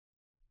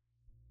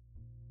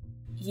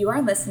You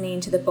are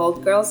listening to the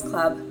Bold Girls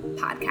Club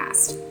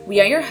podcast.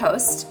 We are your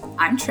hosts.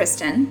 I'm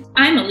Tristan.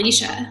 I'm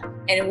Alicia.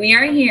 And we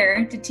are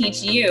here to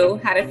teach you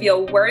how to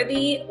feel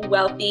worthy,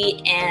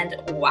 wealthy, and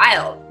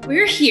wild.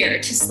 We're here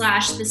to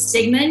slash the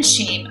stigma and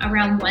shame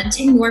around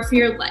wanting more for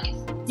your life,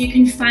 so you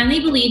can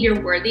finally believe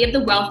you're worthy of the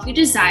wealth you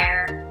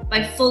desire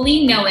by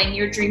fully knowing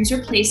your dreams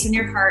are placed in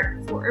your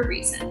heart for a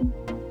reason.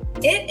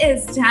 It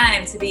is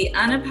time to be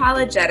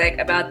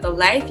unapologetic about the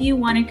life you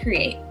want to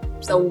create.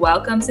 So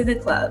welcome to the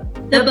club,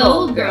 the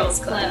Bold Girls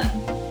Club.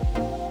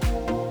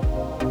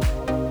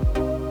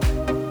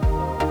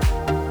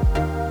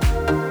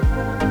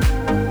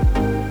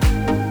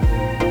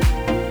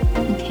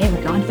 Okay,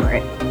 we're going for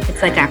it.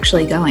 It's like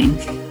actually going.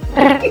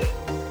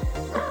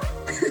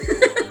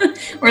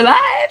 We're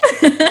live.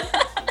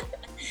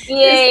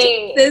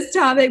 Yay! This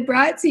topic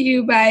brought to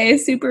you by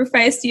super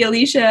feisty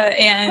Alicia,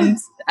 and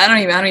I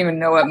don't even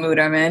know what mood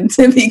I'm in,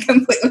 to be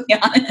completely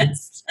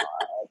honest.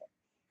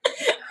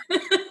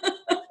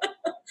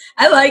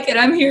 I like it.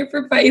 I'm here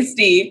for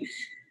feisty.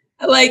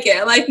 I like it.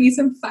 I like me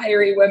some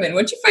fiery women.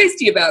 What you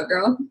feisty about,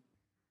 girl?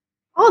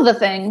 All the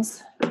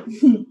things.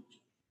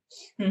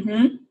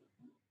 Mm-hmm.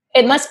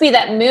 It must be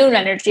that moon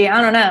energy.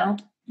 I don't know.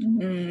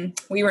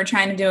 Mm-hmm. We were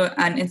trying to do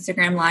an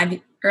Instagram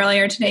live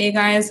earlier today, you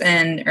guys,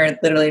 or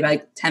literally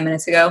like 10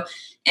 minutes ago,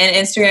 and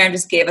Instagram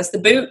just gave us the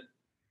boot.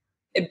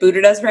 It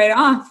booted us right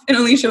off. And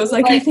Alicia was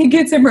like, I think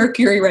it's a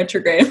Mercury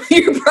retrograde.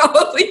 You're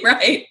probably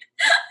right.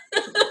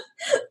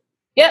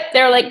 Yep,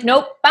 they're like,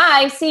 nope,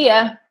 bye, see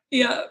ya.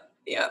 Yeah.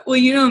 Well,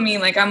 you know me,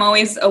 like I'm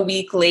always a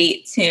week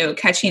late to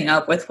catching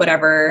up with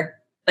whatever,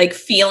 like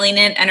feeling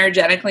it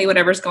energetically,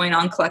 whatever's going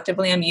on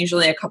collectively. I'm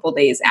usually a couple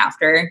days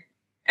after.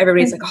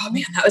 Everybody's like, oh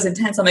man, that was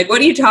intense. I'm like,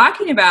 what are you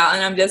talking about?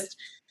 And I'm just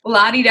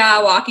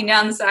la-di-da walking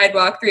down the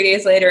sidewalk 3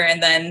 days later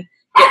and then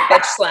get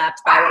bitch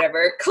slapped by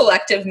whatever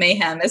collective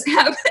mayhem is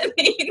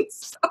happening.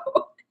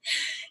 So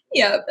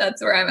yeah,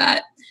 that's where I'm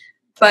at.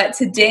 But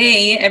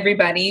today,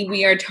 everybody,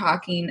 we are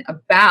talking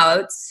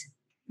about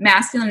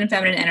masculine and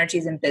feminine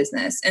energies in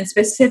business, and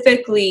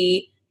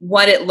specifically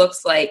what it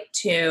looks like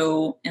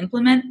to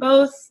implement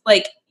both.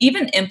 Like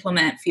even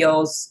implement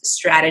feels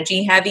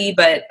strategy heavy,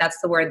 but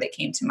that's the word that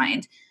came to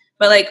mind.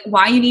 But like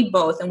why you need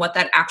both and what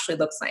that actually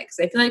looks like. Because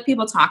I feel like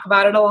people talk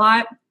about it a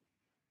lot,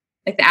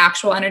 like the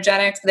actual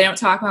energetics, but they don't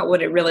talk about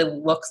what it really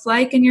looks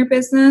like in your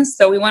business.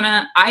 So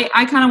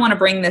I kind of want to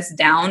bring this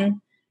down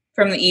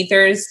from the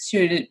ethers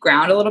to the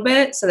ground a little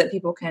bit so that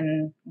people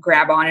can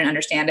grab on and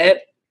understand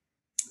it.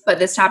 But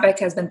this topic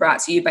has been brought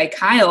to you by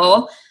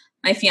Kyle,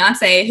 my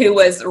fiance, who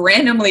was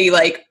randomly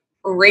like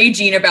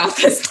raging about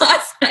this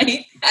last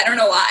night. I don't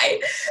know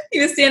why. He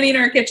was standing in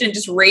our kitchen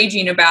just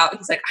raging about,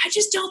 he's like, I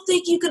just don't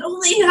think you can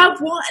only have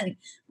one. I'm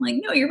like,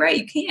 no, you're right,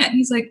 you can't.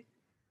 He's like,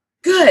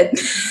 good.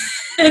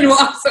 And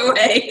walks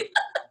away.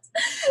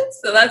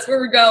 So that's where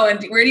we're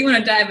going. Where do you want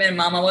to dive in,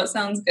 Mama? What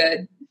sounds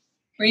good?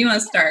 Where do you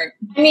want to start?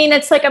 I mean,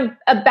 it's like a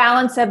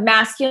balance of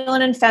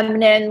masculine and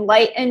feminine,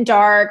 light and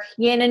dark,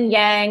 yin and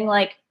yang.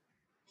 Like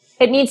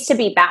it needs to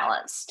be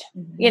balanced.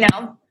 Mm-hmm. You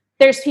know,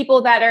 there's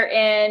people that are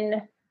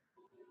in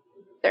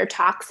their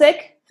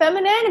toxic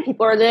feminine and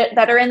people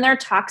that are in their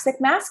toxic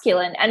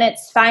masculine. And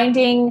it's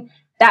finding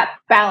that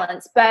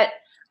balance. But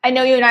I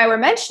know you and I were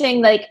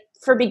mentioning, like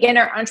for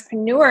beginner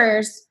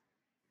entrepreneurs,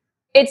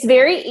 it's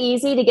very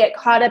easy to get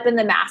caught up in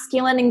the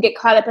masculine and get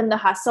caught up in the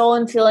hustle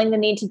and feeling the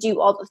need to do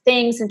all the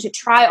things and to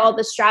try all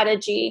the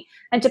strategy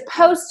and to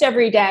post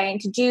every day and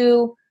to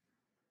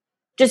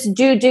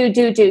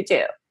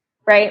do,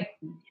 right?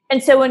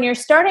 And so when you're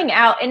starting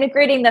out,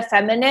 integrating the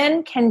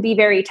feminine can be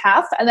very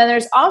tough. And then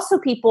there's also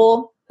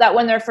people that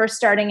when they're first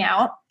starting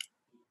out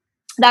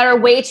that are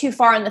way too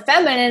far in the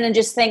feminine and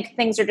just think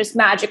things are just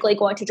magically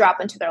going to drop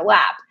into their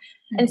lap.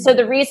 Mm-hmm. And so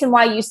the reason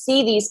why you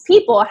see these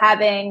people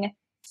having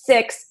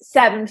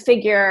 6-7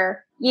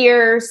 figure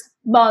years,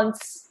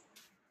 months,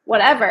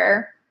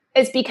 whatever,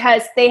 is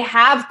because they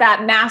have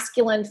that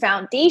masculine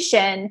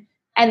foundation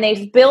and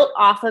they've built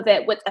off of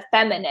it with the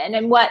feminine.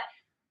 And what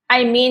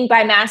I mean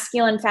by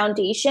masculine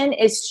foundation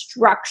is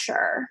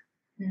structure.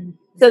 Mm-hmm.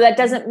 So that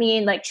doesn't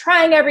mean like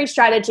trying every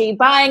strategy,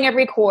 buying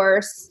every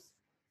course,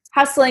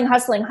 hustling.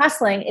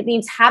 It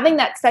means having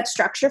that set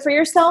structure for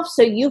yourself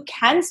so you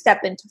can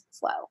step into the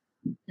flow.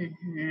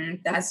 Mm-hmm.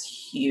 That's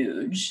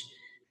huge.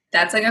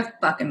 That's like a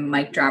fucking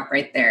mic drop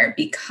right there,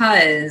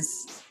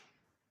 because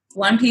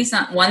one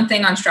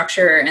thing on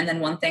structure and then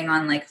one thing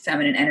on like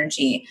feminine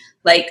energy.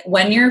 Like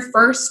when you're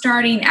first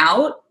starting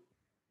out,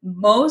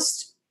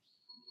 most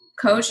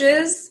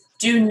coaches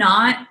do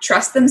not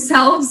trust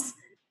themselves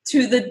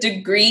to the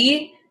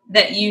degree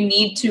that you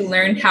need to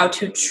learn how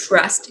to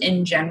trust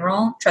in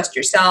general. Trust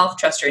yourself,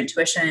 trust your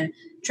intuition,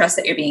 trust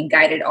that you're being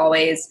guided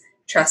always,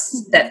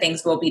 trust that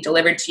things will be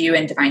delivered to you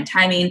in divine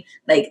timing.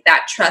 Like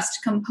that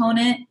trust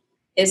component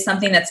is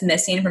something that's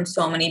missing from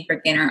so many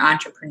beginner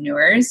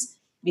entrepreneurs,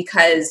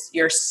 because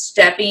you're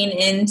stepping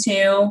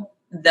into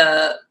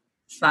the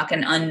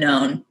fucking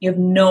unknown. You have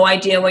no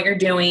idea what you're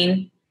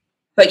doing,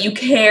 but you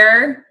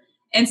care.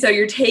 And so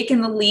you're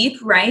taking the leap,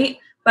 right?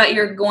 but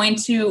you're going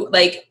to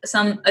like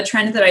a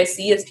trend that I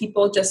see is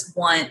people just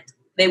want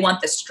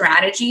the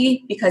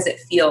strategy because it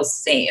feels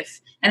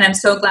safe. And I'm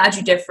so glad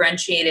you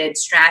differentiated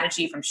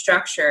strategy from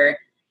structure,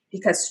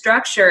 because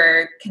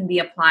structure can be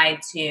applied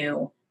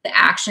to the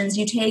actions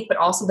you take, but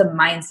also the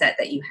mindset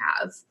that you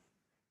have.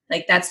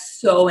 Like that's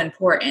so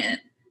important.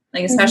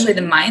 Like especially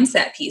the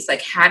mindset piece,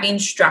 like having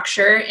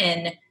structure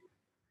in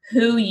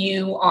who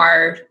you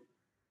are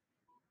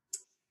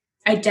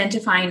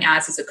identifying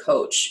as a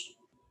coach,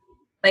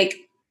 like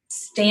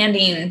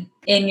standing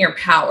in your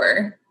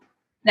power,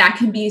 that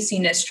can be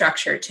seen as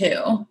structure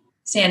too,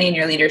 standing in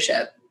your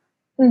leadership.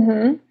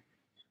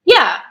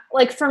 Yeah.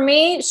 Like for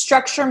me,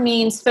 structure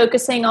means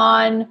focusing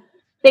on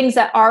things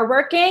that are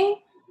working.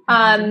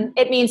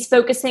 It means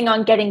focusing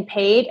on getting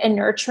paid and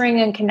nurturing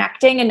and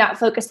connecting and not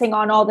focusing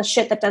on all the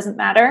shit that doesn't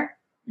matter,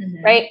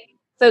 right?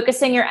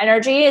 Focusing your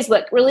energy is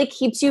what really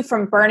keeps you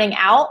from burning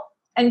out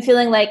and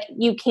feeling like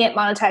you can't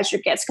monetize your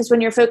gifts. Because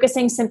when you're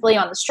focusing simply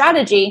on the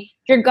strategy,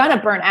 you're going to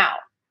burn out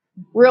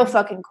real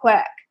fucking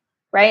quick,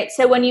 right?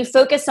 So when you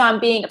focus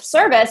on being of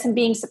service and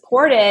being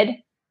supported,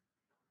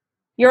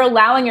 you're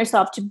allowing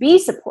yourself to be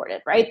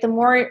supported, right? The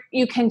more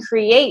you can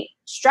create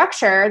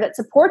structure that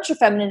supports your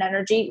feminine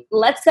energy,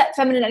 lets that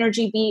feminine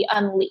energy be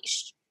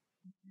unleashed.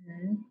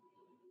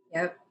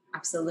 Yep,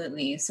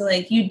 absolutely. So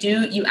like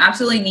you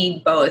absolutely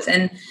need both.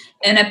 And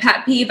a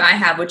pet peeve I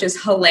have, which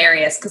is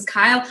hilarious, because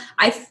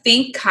I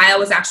think Kyle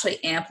was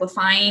actually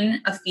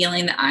amplifying a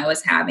feeling that I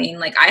was having.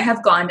 Like I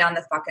have gone down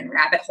the fucking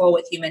rabbit hole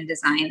with human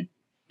design,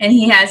 and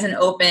he has an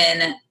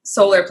open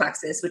solar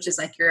plexus, which is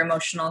like your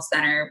emotional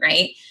center,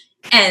 right?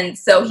 And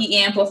so he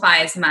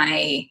amplifies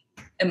my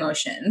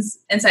emotions.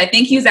 And so I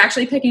think he was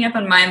actually picking up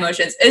on my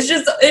emotions.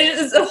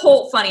 It's a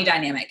whole funny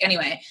dynamic.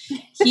 Anyway,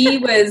 he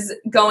was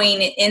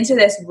going into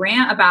this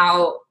rant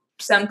about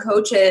some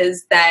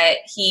coaches that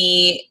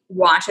he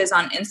watches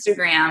on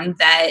Instagram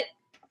that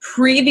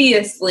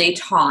previously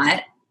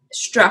taught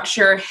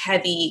structure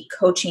heavy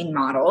coaching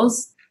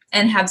models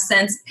and have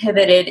since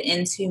pivoted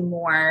into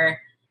more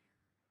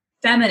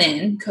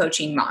feminine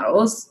coaching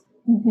models.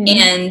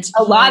 And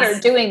a lot are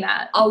doing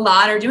that. A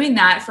lot are doing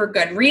that for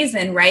good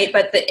reason, right?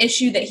 But the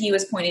issue that he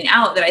was pointing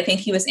out that I think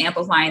he was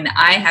amplifying that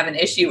I have an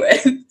issue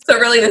with. So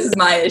really this is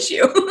my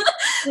issue.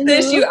 The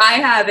issue I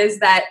have is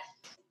that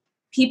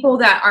people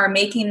that are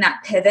making that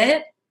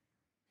pivot,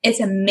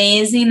 it's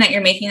amazing that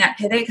you're making that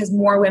pivot because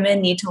more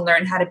women need to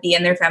learn how to be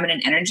in their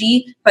feminine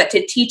energy. But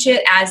to teach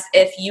it as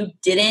if you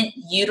didn't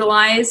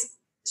utilize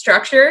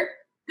structure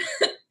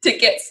to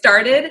get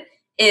started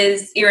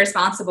is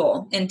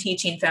irresponsible in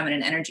teaching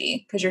feminine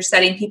energy, because you're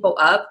setting people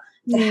up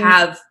to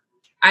have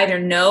either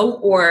no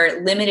or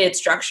limited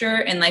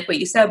structure. And like what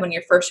you said, when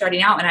you're first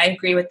starting out, and I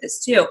agree with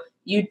this too,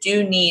 you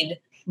do need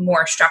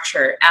more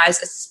structure,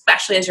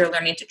 especially as you're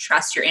learning to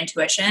trust your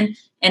intuition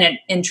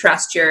and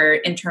trust your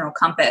internal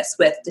compass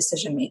with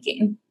decision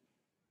making.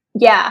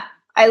 Yeah,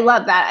 I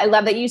love that. I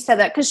love that you said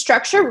that, because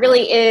structure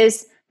really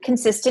is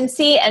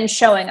consistency and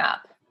showing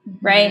up,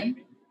 right?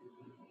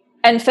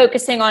 And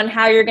focusing on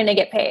how you're going to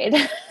get paid.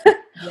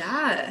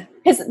 Yeah.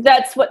 Because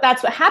that's what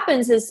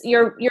happens is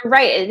you're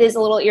right. It is a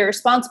little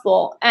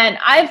irresponsible. And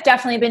I've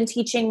definitely been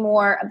teaching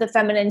more of the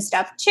feminine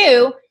stuff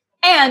too.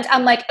 And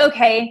I'm like,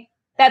 okay,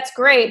 that's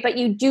great, but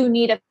you do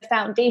need a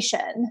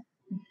foundation.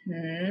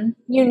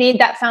 You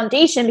need that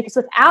foundation, because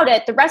without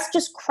it, the rest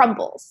just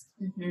crumbles.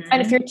 And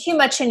if you're too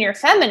much in your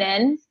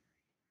feminine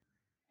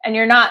and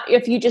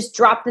if you just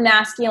drop the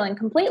masculine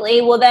completely,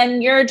 well,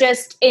 then you're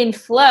just in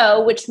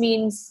flow, which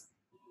means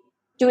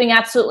doing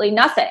absolutely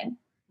nothing.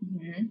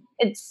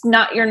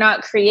 You're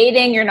not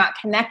creating, you're not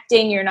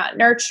connecting, you're not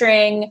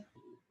nurturing.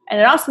 And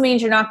it also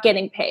means you're not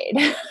getting paid.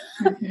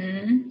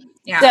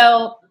 Yeah.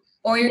 So,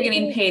 or you're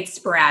getting paid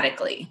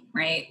sporadically,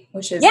 right?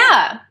 Which is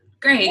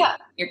great. Yeah.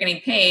 You're getting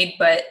paid,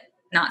 but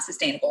not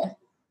sustainable.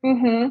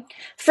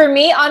 For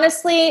me,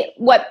 honestly,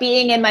 what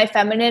being in my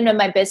feminine and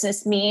my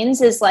business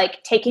means is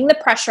like taking the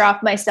pressure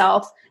off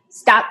myself,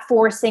 stop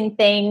forcing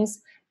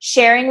things,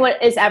 sharing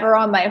what is ever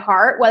on my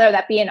heart, whether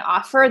that be an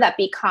offer, that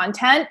be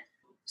content,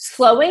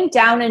 slowing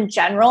down in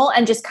general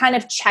and just kind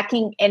of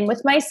checking in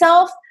with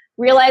myself,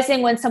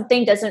 realizing when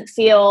something doesn't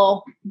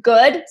feel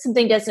good,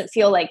 something doesn't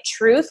feel like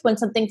truth, when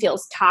something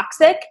feels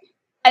toxic,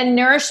 and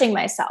nourishing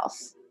myself.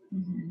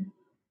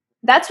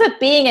 That's what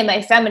being in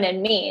my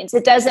feminine means.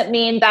 It doesn't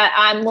mean that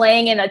I'm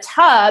laying in a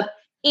tub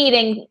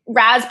eating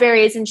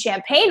raspberries and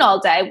champagne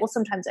all day. Well,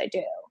 sometimes I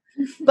do.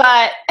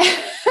 But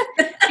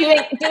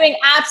doing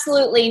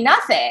absolutely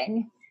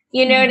nothing.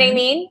 You know what I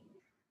mean?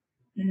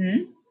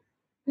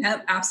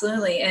 Yep,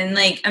 absolutely. And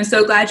like, I'm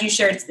so glad you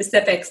shared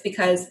specifics,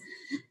 because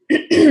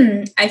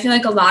I feel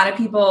like a lot of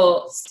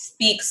people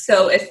speak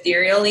so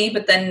ethereally,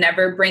 but then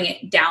never bring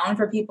it down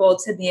for people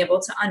to be able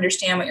to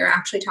understand what you're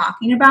actually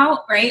talking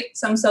about, right?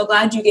 So I'm so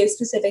glad you gave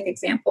specific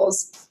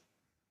examples.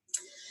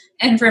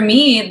 And for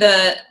me,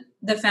 the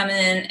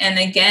feminine, and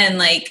again,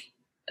 like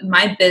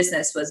my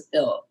business was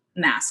built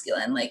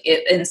masculine, like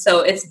it, and so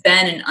it's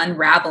been an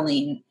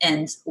unraveling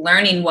and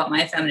learning what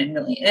my feminine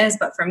really is.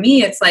 But for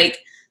me, it's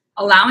like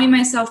allowing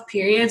myself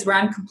periods where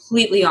I'm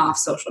completely off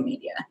social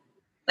media.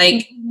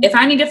 Like if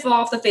I need to fall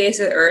off the face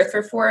of the earth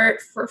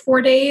for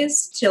 4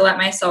 days to let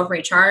myself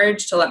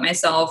recharge, to let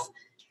myself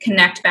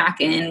connect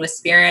back in with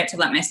spirit, to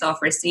let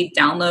myself receive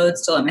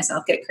downloads, to let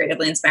myself get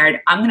creatively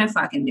inspired, I'm going to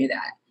fucking do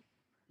that.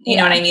 You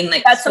know what I mean?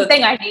 Like that's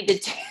something I need to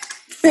do.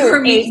 For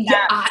me,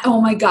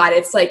 oh my God,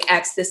 it's like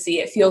ecstasy.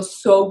 It feels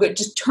so good.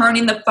 Just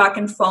turning the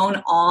fucking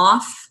phone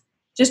off,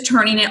 just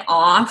turning it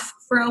off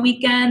for a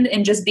weekend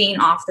and just being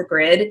off the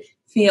grid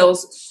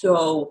feels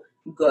so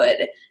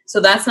good. So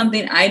that's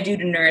something I do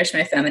to nourish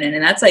my feminine.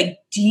 And that's like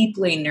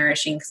deeply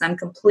nourishing because I'm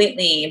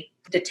completely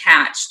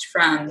detached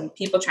from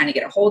people trying to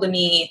get a hold of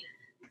me,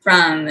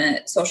 from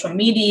social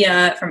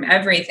media, from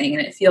everything.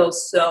 And it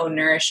feels so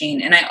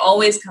nourishing. And I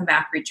always come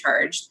back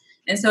recharged.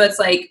 And so it's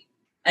like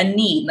a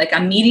need, like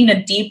I'm meeting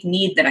a deep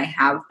need that I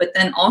have. But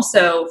then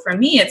also for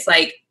me, it's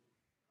like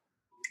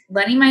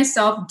letting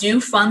myself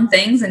do fun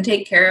things and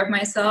take care of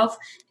myself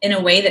in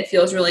a way that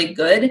feels really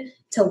good,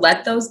 to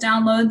let those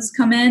downloads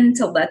come in,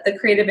 to let the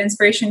creative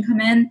inspiration come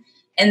in,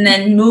 and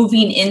then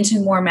moving into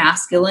more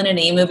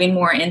masculinity, moving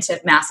more into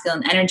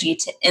masculine energy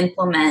to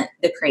implement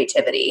the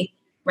creativity,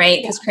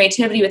 right? Because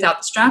creativity without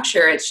the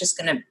structure,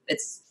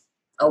 it's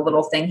a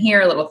little thing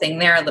here, a little thing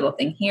there, a little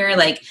thing here.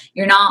 Like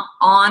you're not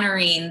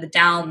honoring the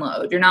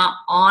download. You're not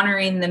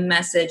honoring the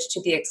message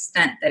to the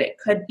extent that it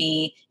could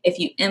be if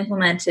you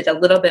implemented a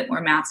little bit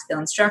more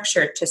masculine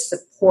structure to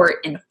support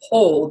and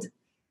hold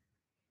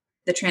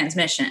the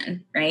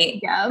transmission,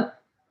 right?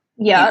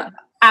 Yeah,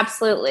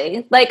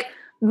 absolutely. Like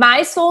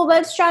my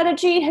soul-led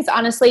strategy has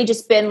honestly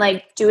just been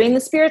like doing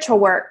the spiritual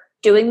work,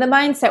 doing the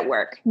mindset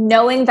work,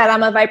 knowing that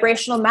I'm a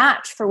vibrational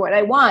match for what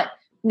I want,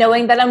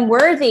 knowing that I'm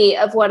worthy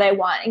of what I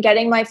want and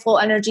getting my full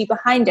energy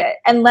behind it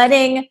and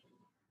letting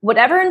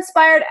whatever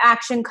inspired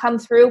action come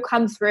through.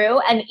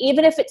 And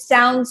even if it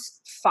sounds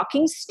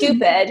fucking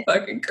stupid,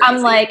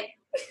 I'm like,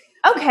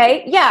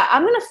 okay, yeah,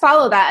 I'm going to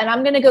follow that and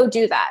I'm going to go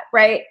do that.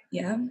 Right.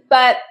 Yeah.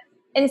 But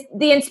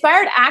the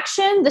inspired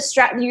action,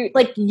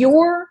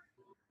 your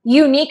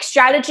unique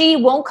strategy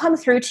won't come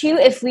through to you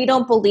if we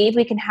don't believe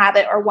we can have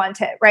it or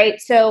want it.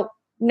 Right. So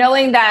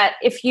knowing that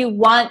if you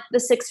want the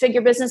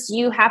 6-figure business,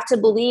 you have to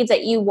believe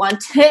that you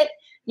want it.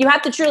 You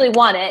have to truly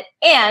want it.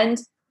 And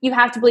you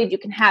have to believe you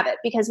can have it.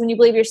 Because when you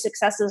believe your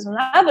success is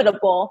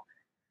inevitable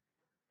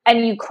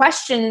and you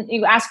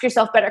ask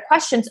yourself better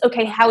questions,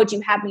 okay, how would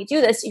you have me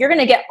do this? You're going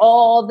to get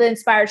all the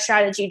inspired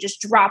strategy just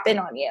drop in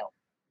on you.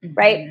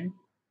 Right.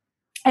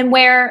 And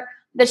where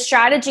the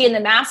strategy and the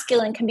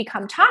masculine can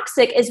become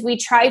toxic is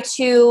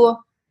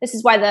this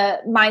is why the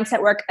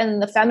mindset work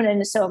and the feminine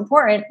is so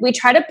important. We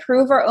try to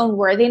prove our own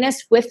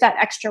worthiness with that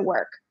extra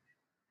work.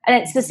 And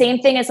it's the same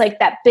thing as like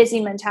that busy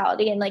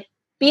mentality. And like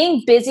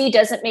being busy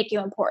doesn't make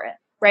you important,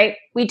 right?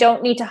 We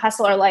don't need to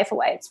hustle our life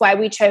away. It's why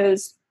we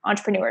chose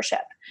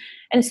entrepreneurship.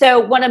 And so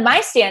one of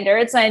my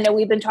standards, and I know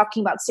we've been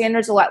talking about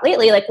standards a lot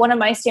lately, like one of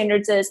my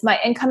standards is my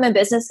income in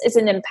business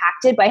isn't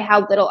impacted by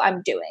how little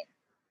I'm doing.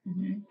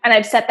 And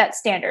I've set that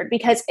standard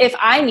because if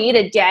I need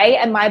a day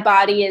and my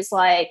body is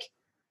like,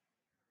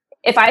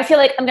 if I feel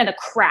like I'm going to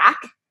crack,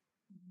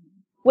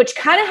 which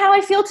kind of how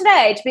I feel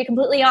today, to be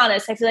completely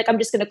honest, I feel like I'm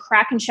just going to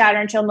crack and shatter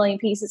into a million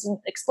pieces and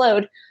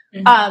explode.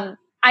 I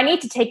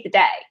need to take the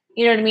day.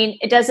 You know what I mean?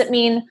 It doesn't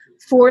mean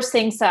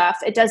forcing stuff.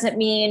 It doesn't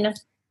mean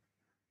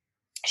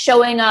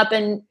showing up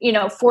and,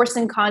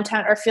 forcing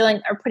content or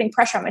putting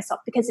pressure on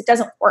myself because it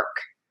doesn't work.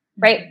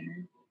 Right.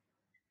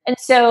 And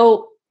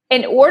so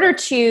in order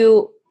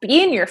to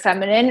be in your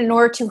feminine, in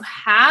order to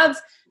have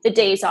the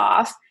days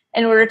off,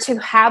 in order to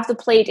have the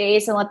play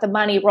days and let the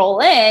money roll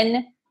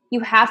in, you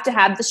have to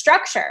have the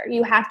structure.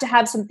 You have to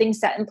have some things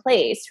set in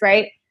place,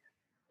 right?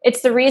 It's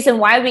the reason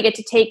why we get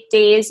to take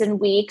days and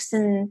weeks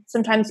and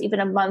sometimes even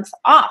a month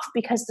off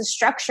because the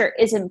structure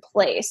is in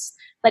place.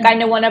 Like I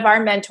know one of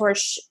our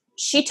mentors,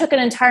 she took an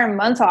entire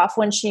month off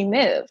when she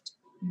moved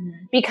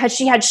because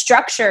she had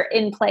structure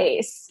in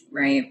place.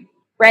 Right.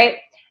 Right.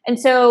 And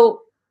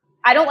so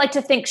I don't like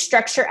to think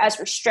structure as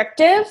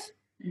restrictive.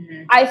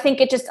 I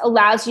think it just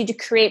allows you to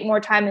create more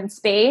time and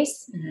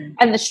space.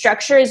 And the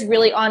structure is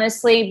really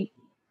honestly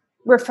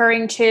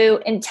referring to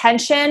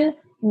intention,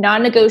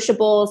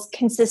 non-negotiables,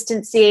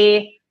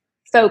 consistency,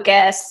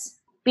 focus,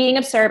 being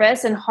of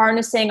service, and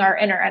harnessing our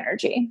inner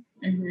energy.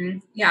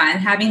 Yeah. And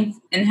having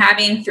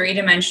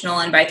 3-dimensional,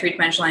 and by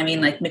 3-dimensional, I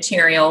mean like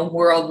material,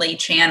 worldly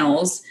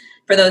channels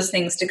for those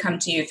things to come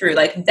to you through.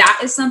 Like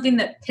that is something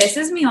that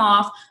pisses me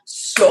off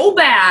so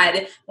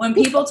bad when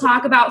people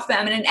talk about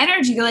feminine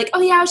energy. They're like,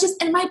 oh yeah, I was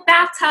just in my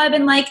bathtub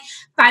and like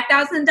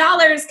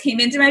 $5,000 came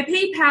into my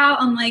PayPal.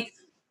 I'm like,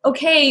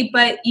 okay,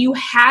 but you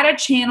had a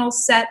channel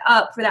set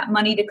up for that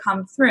money to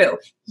come through.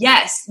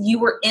 Yes, you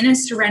were in a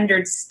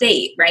surrendered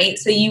state, right?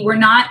 So you were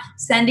not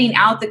sending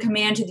out the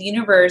command to the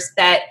universe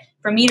that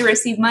for me to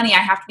receive money, I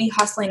have to be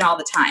hustling all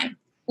the time.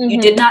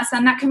 You did not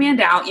send that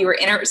command out. You were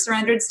in a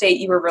surrendered state.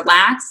 You were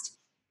relaxed.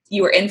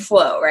 You were in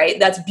flow, right?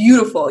 That's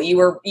beautiful. You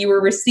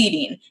were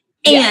receiving,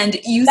 and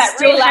you that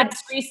still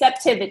relaxed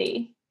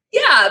receptivity.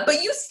 Yeah,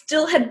 but you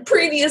still had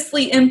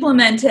previously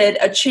implemented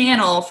a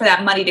channel for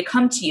that money to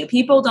come to you.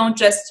 People don't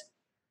just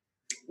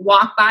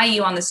walk by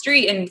you on the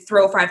street and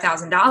throw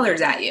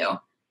 $5,000 at you,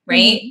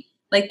 right?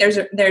 Like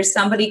there's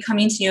somebody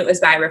coming to you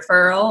as by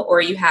referral,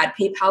 or you had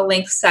PayPal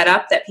links set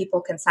up that people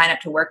can sign up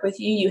to work with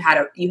you.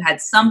 You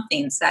had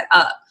something set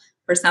up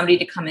for somebody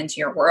to come into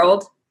your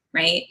world,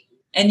 right?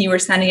 And you were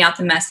sending out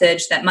the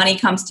message that money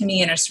comes to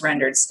me in a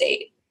surrendered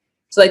state.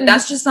 So like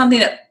that's just something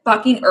that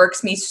fucking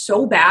irks me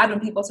so bad when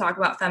people talk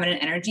about feminine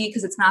energy,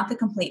 because it's not the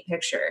complete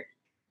picture.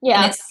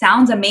 Yeah. And it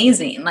sounds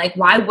amazing. Like,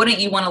 why wouldn't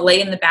you want to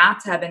lay in the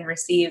bathtub and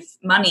receive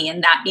money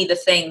and that be the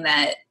thing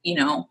that,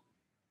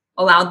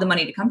 allowed the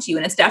money to come to you?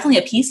 And it's definitely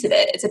a piece of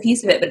it. It's a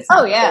piece of it, but it's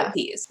not the whole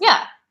piece.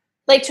 Yeah.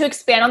 Like, to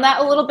expand on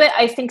that a little bit,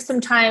 I think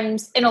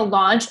sometimes in a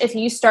launch, if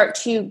you start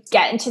to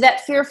get into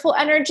that fearful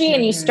energy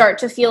and you start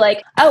to feel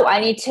like, oh, I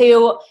need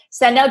to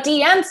send out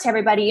DMs to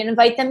everybody and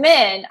invite them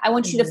in, I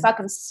want you to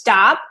fucking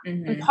stop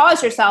and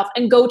pause yourself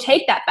and go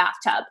take that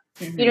bathtub.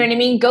 You know what I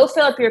mean? Go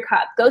fill up your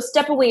cup. Go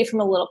step away from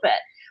a little bit.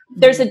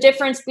 There's a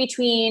difference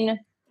between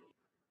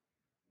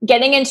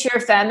getting into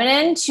your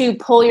feminine to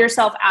pull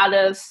yourself out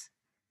of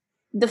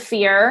the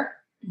fear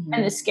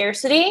and the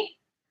scarcity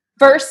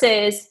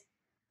versus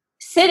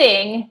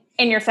sitting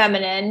in your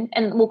feminine,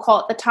 and we'll call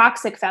it the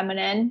toxic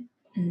feminine,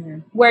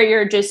 where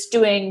you're just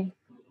doing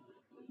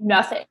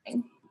nothing.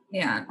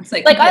 Yeah. It's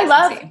like I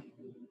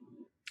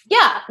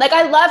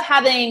love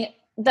having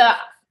the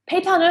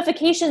PayPal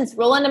notifications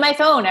roll into my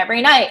phone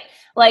every night.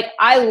 Like,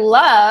 I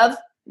love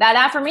that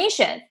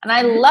affirmation and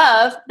I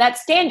love that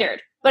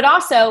standard, but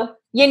also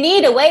you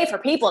need a way for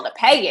people to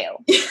pay you.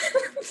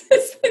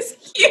 This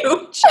is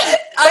huge.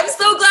 I'm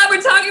so glad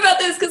we're talking about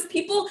this, because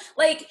people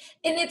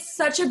and it's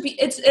such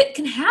it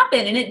can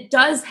happen, and it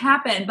does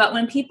happen. But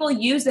when people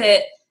use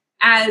it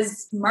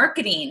as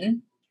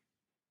marketing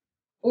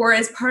or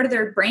as part of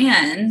their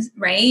brand,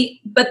 right?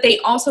 But they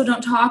also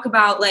don't talk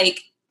about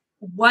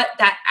what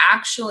that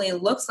actually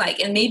looks like.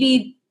 And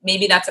maybe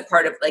that's a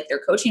part of their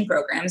coaching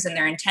programs, and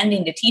they're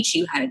intending to teach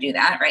you how to do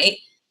that, right?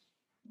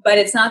 But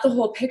it's not the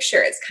whole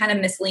picture. It's kind of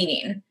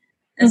misleading.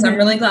 And so I'm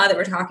really glad that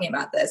we're talking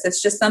about this.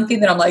 It's just something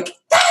that I'm like,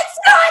 that's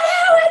not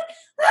how it,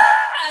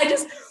 I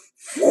just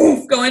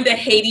go into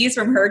Hades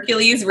from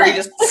Hercules, where he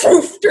just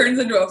turns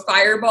into a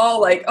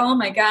fireball. Like, oh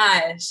my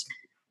gosh.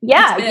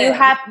 Yeah.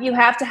 You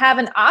have to have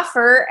an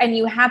offer, and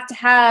you have to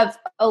have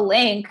a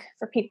link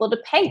for people to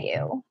pay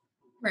you.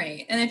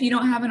 Right. And if you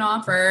don't have an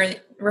offer,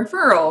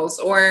 referrals,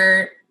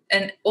 or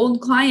an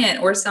old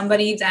client, or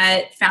somebody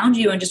that found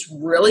you and just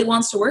really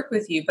wants to work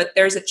with you, but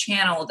there's a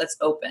channel that's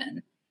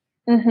open,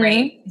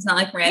 right? It's not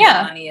like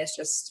random money is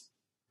just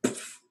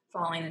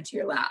falling into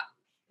your lap.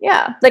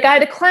 Yeah. Like, I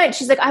had a client,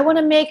 she's like, I want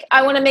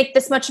to make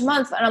this much a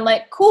month. And I'm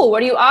like, cool.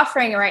 What are you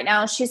offering right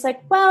now? And she's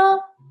like,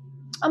 well,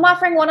 I'm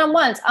offering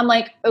one-on-ones. I'm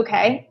like,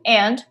 okay.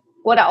 And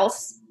what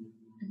else?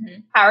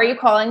 How are you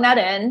calling that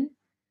in?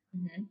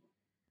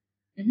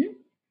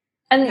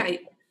 And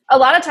a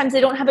lot of times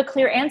they don't have a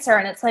clear answer,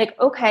 and it's like,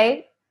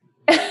 okay,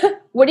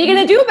 what are you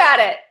going to do about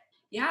it?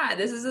 Yeah,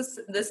 this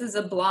is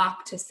a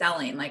block to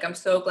selling. Like, I'm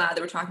so glad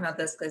that we're talking about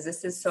this, because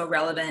this is so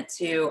relevant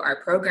to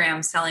our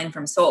program, Selling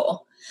from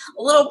Soul.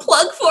 A little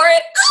plug for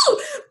it.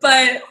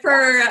 But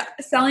for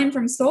Selling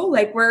from Soul,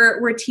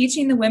 we're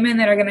teaching the women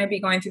that are going to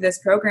be going through this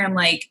program,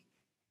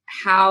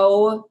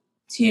 how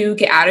to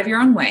get out of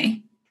your own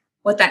way,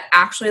 what that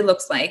actually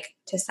looks like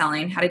to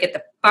selling, how to get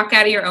the fuck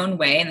out of your own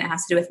way. And that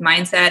has to do with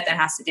mindset. That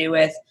has to do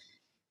with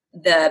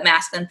the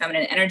masculine,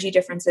 feminine energy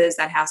differences.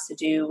 That has to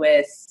do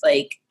with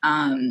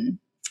the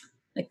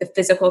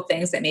physical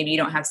things that maybe you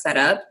don't have set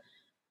up.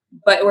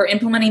 But we're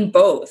implementing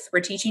both. We're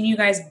teaching you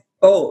guys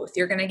both.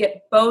 You're going to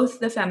get both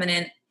the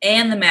feminine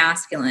and the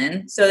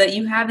masculine, so that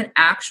you have an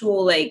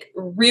actual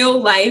real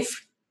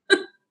life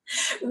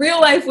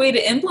way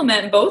to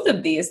implement both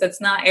of these. That's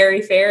not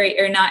airy-fairy,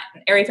 or not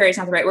airy-fairy is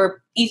not the right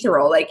word.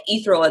 Ethereal.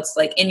 Ethereal, it's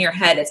in your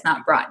head. It's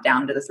not brought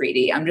down to the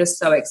 3D. I'm just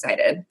so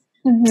excited.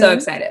 So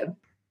excited.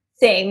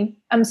 Same.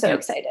 I'm so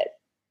excited.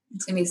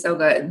 It's going to be so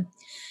good.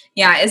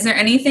 Yeah. Is there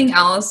anything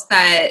else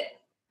that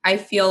I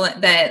feel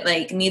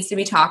that needs to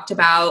be talked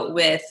about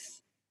with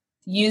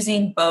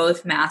using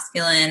both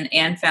masculine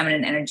and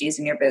feminine energies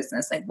in your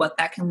business? What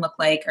that can look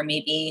like, or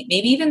maybe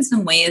even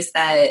some ways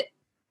that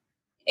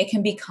it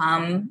can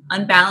become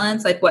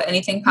unbalanced?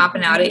 Anything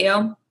popping out at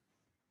you?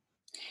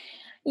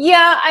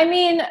 Yeah. I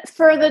mean,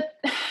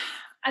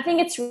 I think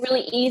it's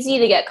really easy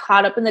to get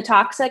caught up in the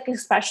toxic,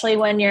 especially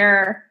when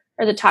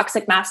or the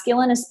toxic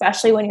masculine,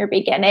 especially when you're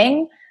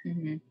beginning.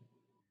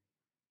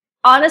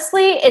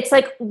 Honestly, it's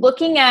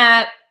looking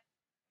at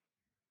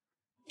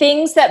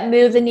things that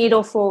move the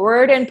needle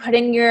forward and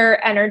putting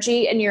your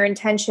energy and your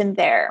intention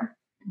there.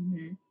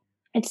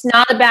 It's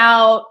not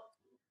about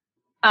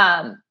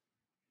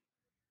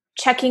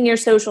checking your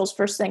socials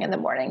first thing in the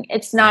morning.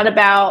 It's not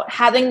about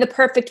having the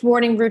perfect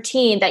morning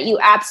routine that you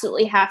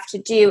absolutely have to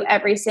do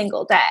every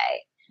single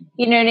day.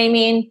 You know what I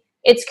mean?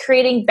 It's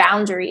creating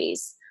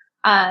boundaries.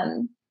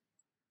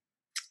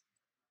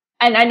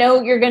 and I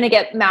know you're going to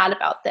get mad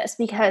about this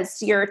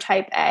because you're a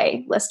type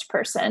A list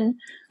person,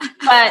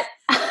 but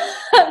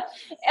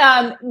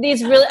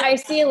I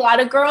see a lot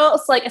of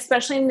girls, like,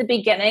 especially in the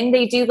beginning,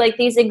 they do like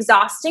these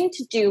exhausting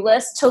to-do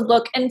lists to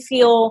look and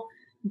feel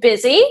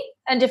busy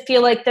and to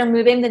feel like they're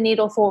moving the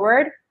needle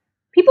forward.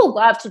 People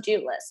love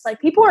to-do lists. Like,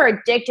 people are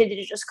addicted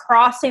to just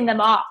crossing them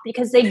off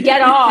because they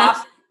get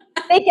off.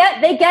 They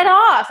get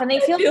off and they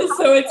feel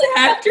so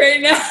attacked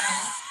right now.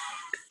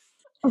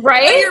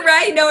 Right? But you're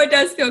right. No, it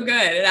does feel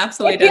good. It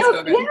absolutely does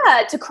feel good.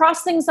 Yeah, to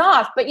cross things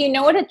off. But you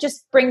know what it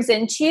just brings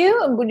into you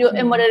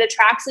and what it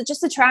attracts? It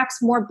just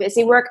attracts more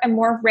busy work and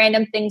more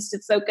random things to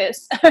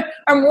focus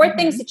or more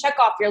things to check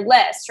off your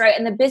list, right?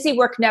 And the busy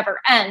work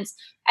never ends.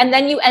 And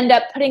then you end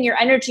up putting your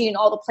energy in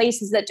all the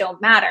places that don't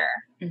matter.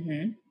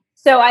 Mm-hmm.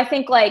 So I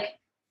think, like,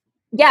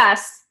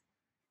 yes,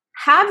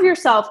 have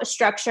yourself a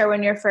structure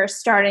when you're first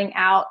starting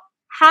out.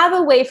 Have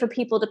a way for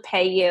people to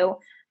pay you.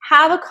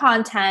 Have a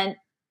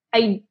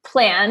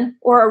plan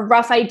or a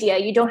rough idea.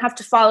 You don't have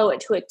to follow it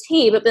to a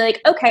T, but be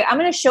like, okay, I'm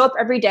going to show up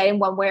every day in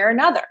one way or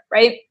another,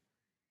 right?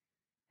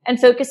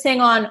 And focusing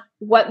on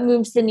what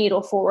moves the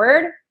needle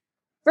forward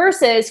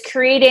versus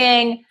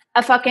creating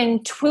a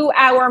fucking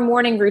 2-hour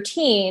morning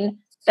routine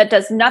that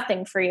does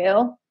nothing for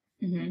you,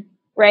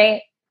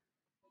 right?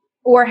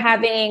 Or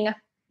having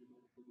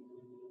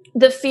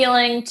the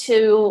feeling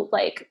to,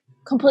 like,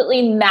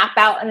 completely map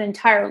out an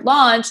entire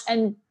launch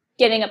and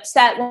getting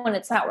upset when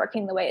it's not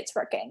working the way it's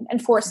working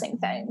and forcing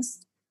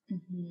things.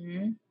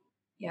 Mm-hmm.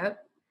 Yep,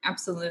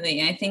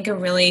 absolutely. I think a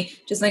really,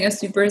 just like a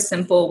super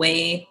simple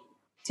way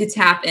to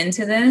tap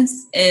into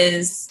this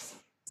is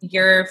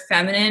your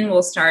feminine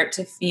will start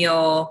to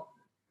feel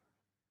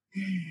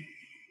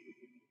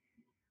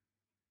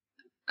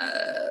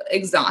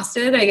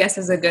exhausted, I guess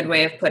is a good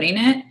way of putting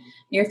it.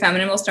 Your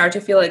feminine will start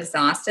to feel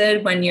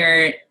exhausted when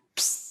you're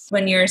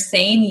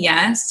saying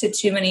yes to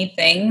too many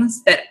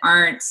things that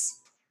aren't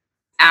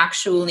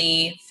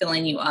actually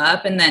filling you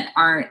up and that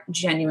aren't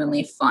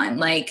genuinely fun.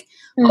 Like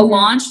a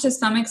launch, to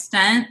some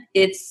extent,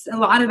 it's a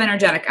lot of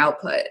energetic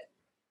output.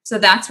 So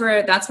that's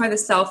why the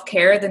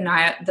self-care, the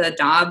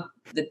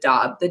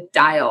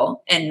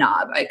dial and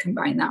knob, I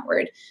combine that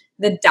word.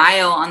 The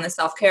dial on the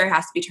self-care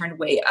has to be turned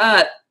way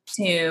up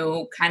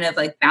to kind of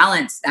like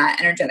balance that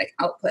energetic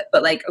output.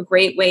 But like a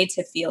great way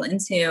to feel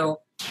into,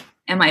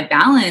 am I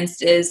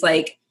balanced, is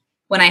like,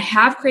 when I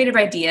have creative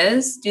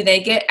ideas, do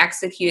they get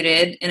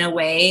executed in a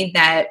way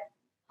that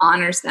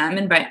honors them?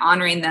 And by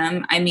honoring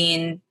them, I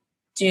mean,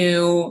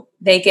 do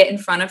they get in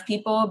front of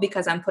people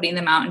because I'm putting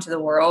them out into the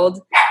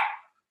world,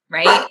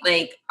 right?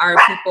 Like, are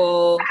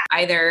people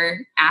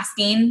either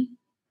asking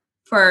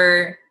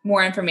for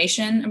more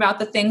information about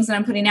the things that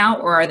I'm putting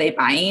out, or are they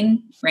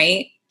buying,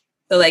 right?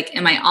 So like,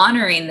 am I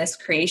honoring this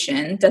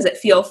creation? Does it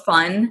feel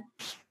fun?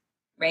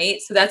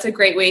 Right? So that's a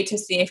great way to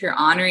see if you're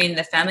honoring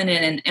the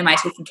feminine, and am I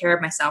taking care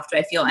of myself? Do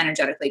I feel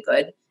energetically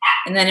good?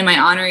 And then am I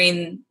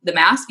honoring the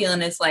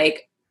masculine? Is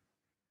like,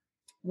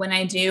 when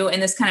I do,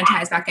 and this kind of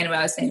ties back into what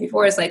I was saying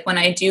before, is like, when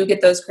I do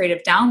get those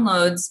creative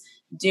downloads,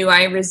 do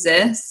I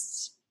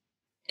resist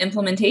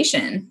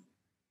implementation?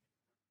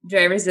 Do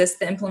I resist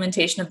the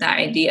implementation of that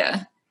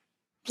idea?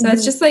 So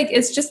it's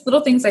just little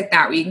things like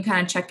that where you can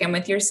kind of check in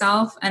with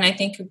yourself. And I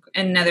think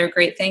another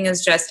great thing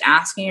is just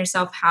asking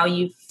yourself how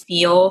you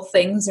feel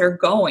things are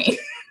going.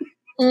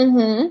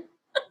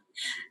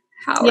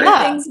 How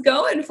are things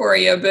going for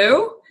you,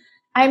 boo?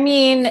 I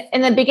mean,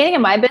 in the beginning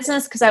of my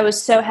business, because I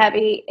was so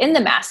heavy in the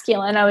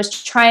masculine, I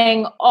was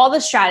trying all the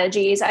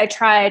strategies. I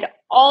tried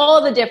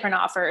all the different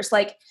offers.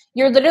 Like,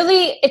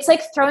 it's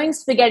like throwing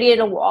spaghetti at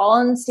a wall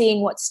and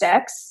seeing what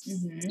sticks,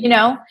 you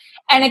know?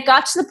 And it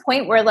got to the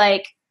point where,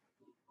 like,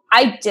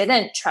 I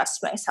didn't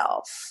trust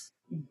myself.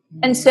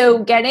 And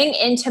so getting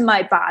into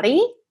my body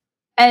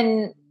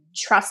and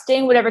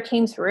trusting whatever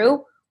came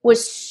through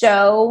was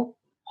so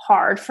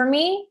hard for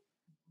me.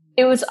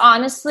 It was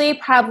honestly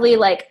probably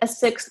like a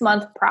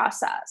 6-month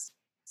process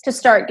to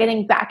start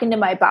getting back into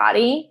my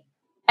body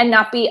and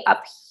not be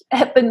up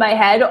in my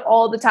head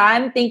all the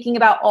time, thinking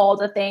about all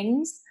the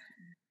things.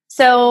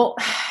 So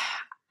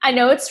I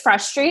know it's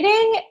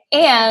frustrating,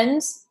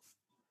 and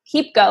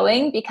keep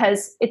going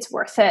because it's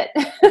worth it.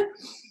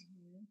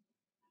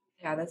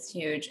 Yeah, that's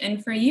huge.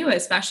 And for you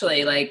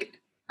especially, like,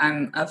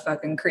 I'm a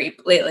fucking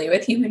creep lately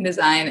with human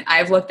design.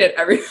 I've looked at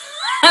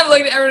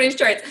everybody's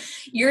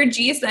charts. Your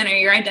G center,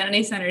 your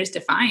identity center is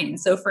defined.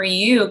 So for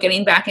you,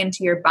 getting back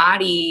into your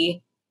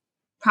body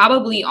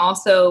probably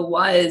also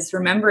was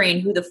remembering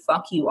who the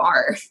fuck you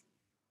are.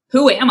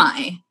 Who am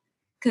I?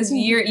 Because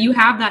you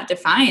have that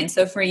defined.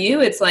 So for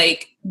you, it's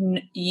like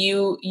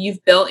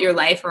you've built your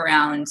life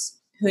around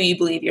who you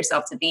believe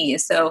yourself to be.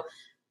 So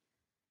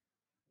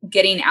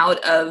getting out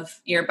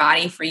of your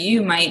body for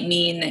you might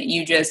mean that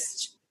you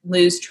just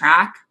lose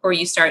track, or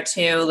you start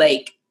to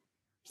like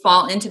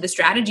fall into the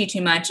strategy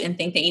too much and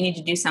think that you need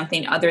to do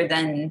something other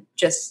than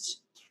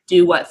just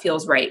do what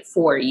feels right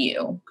for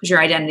you, because your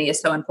identity is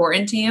so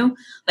important to you.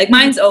 Like,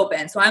 mine's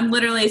open. So I'm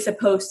literally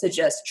supposed to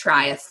just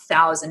try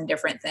 1,000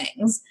 different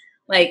things.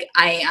 Like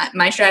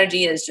my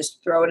strategy is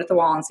just throw it at the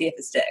wall and see if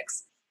it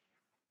sticks,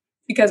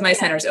 because my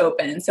center's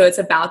open. So it's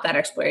about that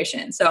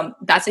exploration. So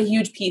that's a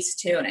huge piece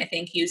too. And I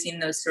think using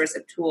those sorts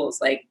of tools,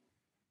 like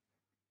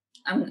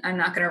I'm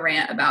not going to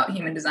rant about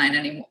human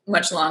design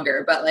much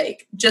longer, but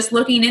like just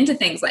looking into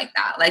things like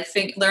that, like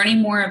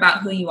learning more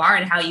about who you are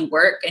and how you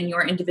work and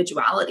your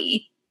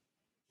individuality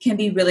can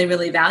be really,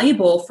 really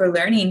valuable for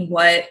learning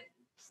what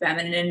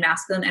feminine and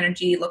masculine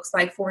energy looks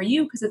like for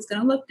you, because it's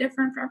going to look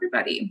different for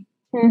everybody.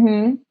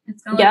 Mm-hmm.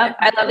 Yeah,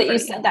 I love that you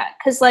said that,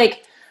 because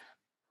like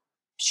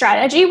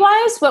strategy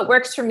wise, what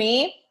works for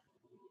me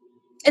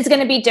is going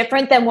to be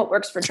different than what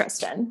works for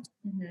Tristan.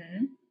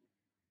 Mm-hmm.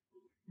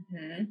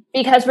 Mm-hmm.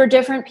 Because we're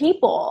different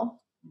people.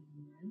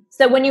 Mm-hmm.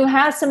 So when you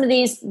have some of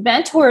these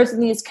mentors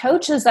and these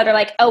coaches that are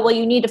like, oh, well,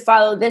 you need to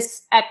follow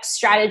this X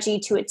strategy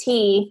to a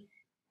T,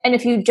 and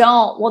if you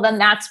don't, well, then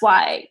that's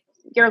why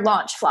your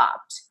launch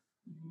flopped.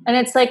 Mm-hmm. And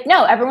it's like,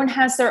 no, everyone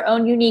has their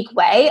own unique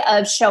way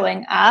of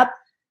showing up,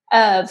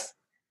 of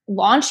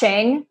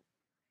launching,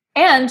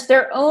 and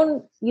their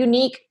own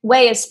unique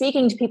way of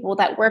speaking to people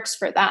that works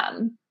for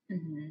them.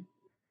 Mm-hmm.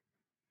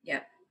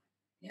 Yep.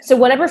 So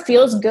whatever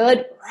feels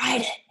good,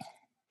 ride it.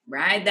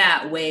 Ride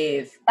that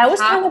wave. That was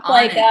kind of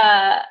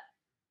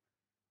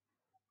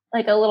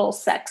like a little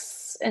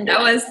sex. That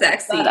was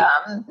sexy. But,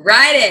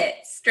 ride it.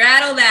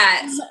 Straddle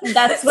that.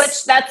 That's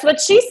what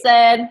she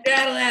said.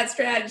 Straddle that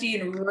strategy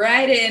and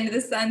ride it into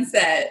the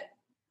sunset.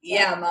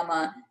 Yeah,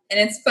 mama. And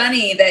it's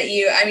funny that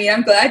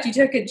I'm glad you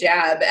took a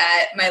jab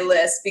at my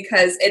list,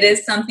 because it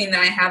is something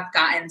that I have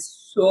gotten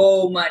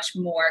so much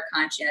more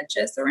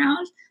conscientious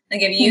around.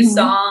 Like if you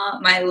saw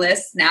my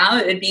list now,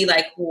 it would be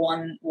like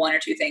one or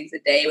two things a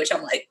day, which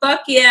I'm like,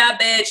 fuck yeah,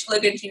 bitch,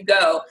 look at you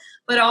go.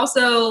 But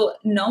also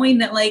knowing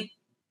that like,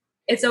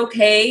 it's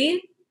okay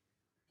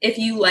if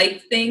you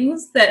like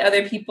things that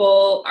other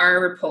people are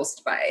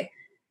repulsed by.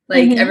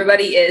 Like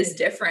everybody is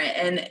different.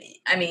 And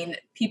I mean,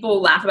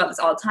 people laugh about this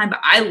all the time, but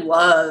I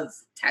love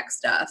tech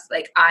stuff.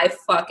 Like I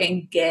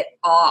fucking get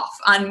off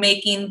on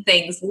making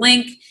things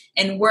link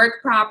and work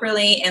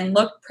properly and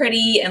look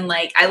pretty. And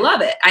like, I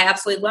love it. I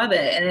absolutely love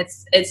it. And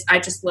I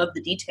just love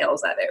the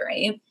details of it.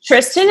 Right.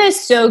 Tristan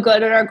is so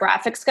good at our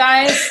graphics,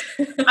 guys.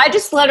 I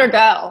just let her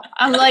go.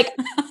 I'm like,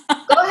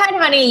 go ahead,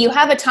 honey. You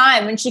have a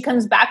time. And she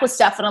comes back with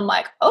stuff and I'm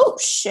like, oh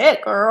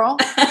shit, girl.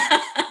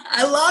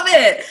 I love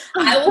it.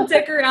 I will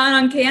dick around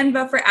on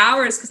Canva for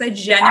hours because I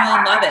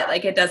genuinely love it.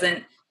 Like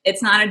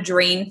it's not a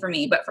drain for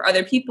me, but for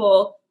other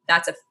people,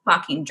 that's a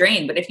fucking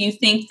drain. But if you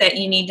think that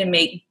you need to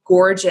make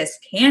gorgeous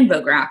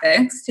Canva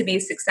graphics to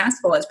be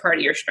successful as part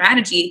of your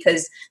strategy,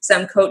 because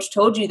some coach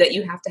told you that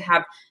you have to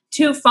have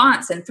 2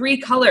 fonts and 3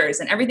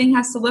 colors and everything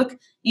has to look,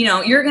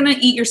 you're going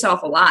to eat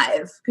yourself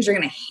alive because you're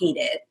going to hate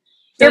it.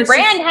 Your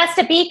brand has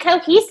to be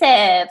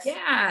cohesive.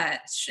 Yeah.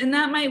 And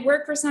that might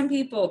work for some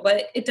people,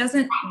 but it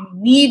doesn't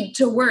need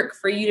to work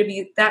for you to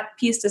be, that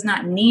piece does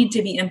not need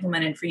to be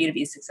implemented for you to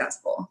be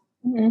successful.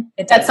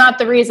 Mm-hmm. That's not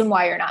the reason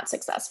why you're not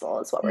successful,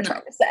 is what we're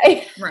trying to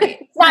say. Right.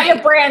 It's not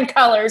your brand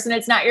colors and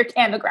it's not your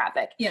Canva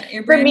graphic. Yeah.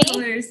 Your brand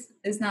colors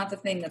is not the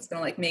thing that's going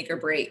to like make or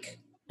break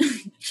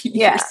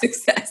your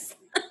success.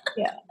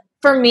 Yeah.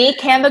 For me,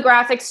 Canva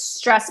graphics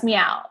stress me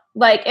out.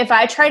 Like if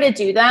I try to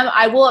do them,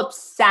 I will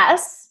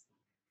obsess.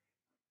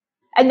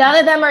 And none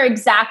of them are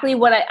exactly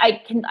what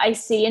I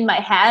see in my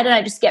head, and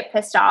I just get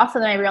pissed off.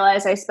 And then I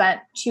realize I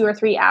spent 2 or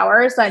 3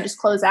 hours, and I just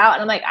close out.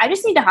 And I'm like, I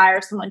just need to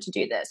hire someone to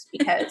do this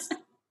because,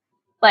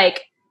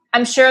 like,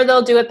 I'm sure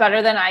they'll do it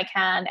better than I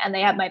can, and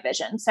they have my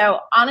vision. So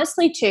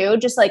honestly, too,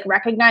 just like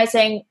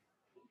recognizing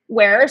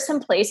where are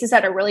some places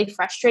that are really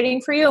frustrating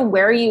for you, and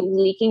where are you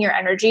leaking your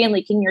energy and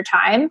leaking your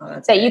time,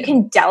 you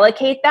can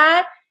delegate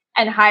that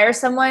and hire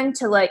someone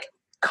to like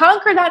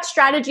conquer that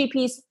strategy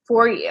piece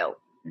for you.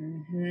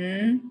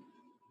 Mm-hmm.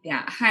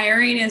 Yeah,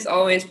 hiring is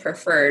always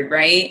preferred,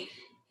 right?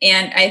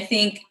 And I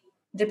think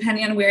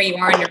depending on where you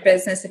are in your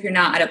business, if you're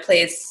not at a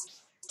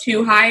place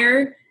to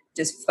hire,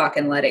 just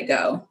fucking let it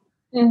go.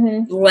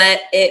 Mm-hmm.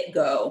 Let it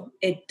go.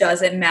 It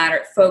doesn't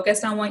matter.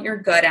 Focus on what you're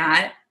good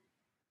at.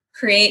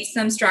 Create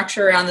some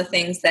structure around the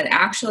things that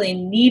actually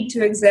need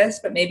to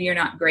exist, but maybe you're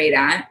not great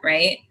at,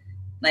 right?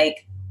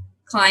 Like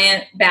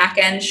client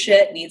back-end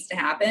shit needs to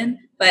happen.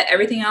 But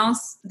everything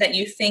else that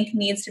you think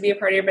needs to be a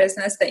part of your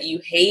business that you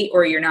hate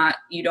or you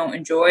don't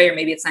enjoy, or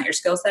maybe it's not your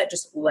skill set,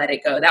 just let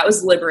it go. That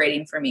was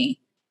liberating for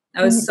me.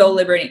 That was so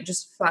liberating.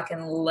 Just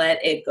fucking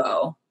let it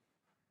go.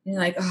 And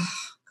you're like, oh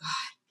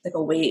God, like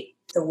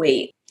the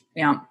weight.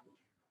 Yeah.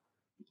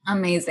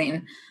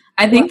 Amazing.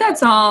 I think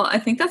that's all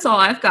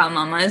I've got,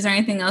 Mama. Is there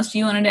anything else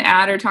you wanted to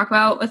add or talk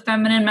about with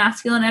feminine,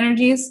 masculine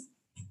energies?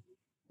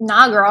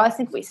 Nah, girl. I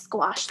think we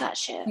squashed that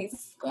shit. We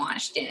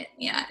squashed it.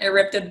 Yeah.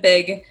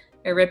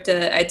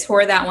 I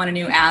tore that one a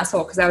new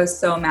asshole because I was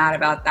so mad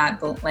about that.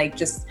 But like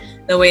just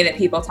the way that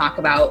people talk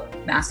about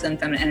masculine and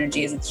feminine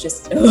energies, it's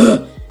just,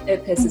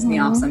 it pisses me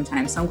off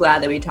sometimes. So I'm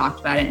glad that we talked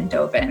about it and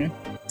dove in.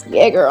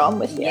 Yeah, girl, I'm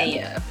with you.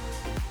 Yeah.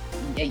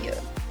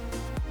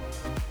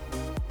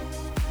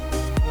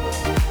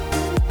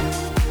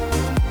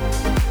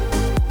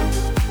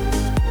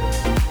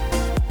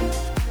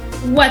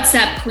 What's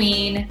up,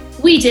 Queen?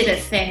 We did a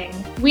thing.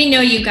 We know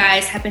you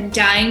guys have been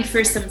dying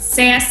for some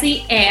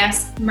sassy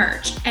ass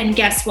merch. And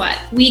guess what?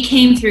 We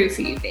came through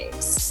for you,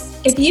 babes.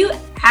 If you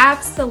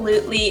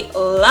absolutely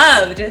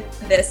loved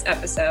this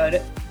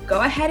episode,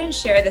 go ahead and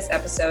share this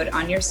episode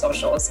on your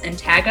socials and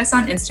tag us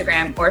on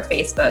Instagram or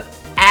Facebook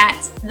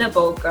at the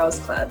Bold Girls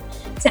Club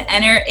to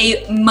enter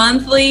a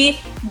monthly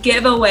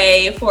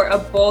giveaway for a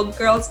Bold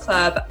Girls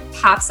Club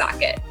pop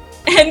socket.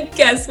 And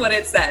guess what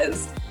it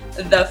says?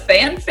 The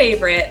fan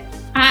favorite,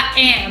 I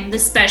am the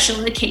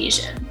special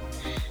occasion.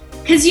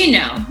 Because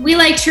we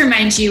like to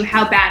remind you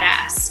how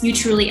badass you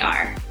truly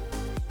are.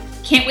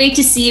 Can't wait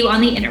to see you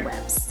on the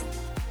interwebs.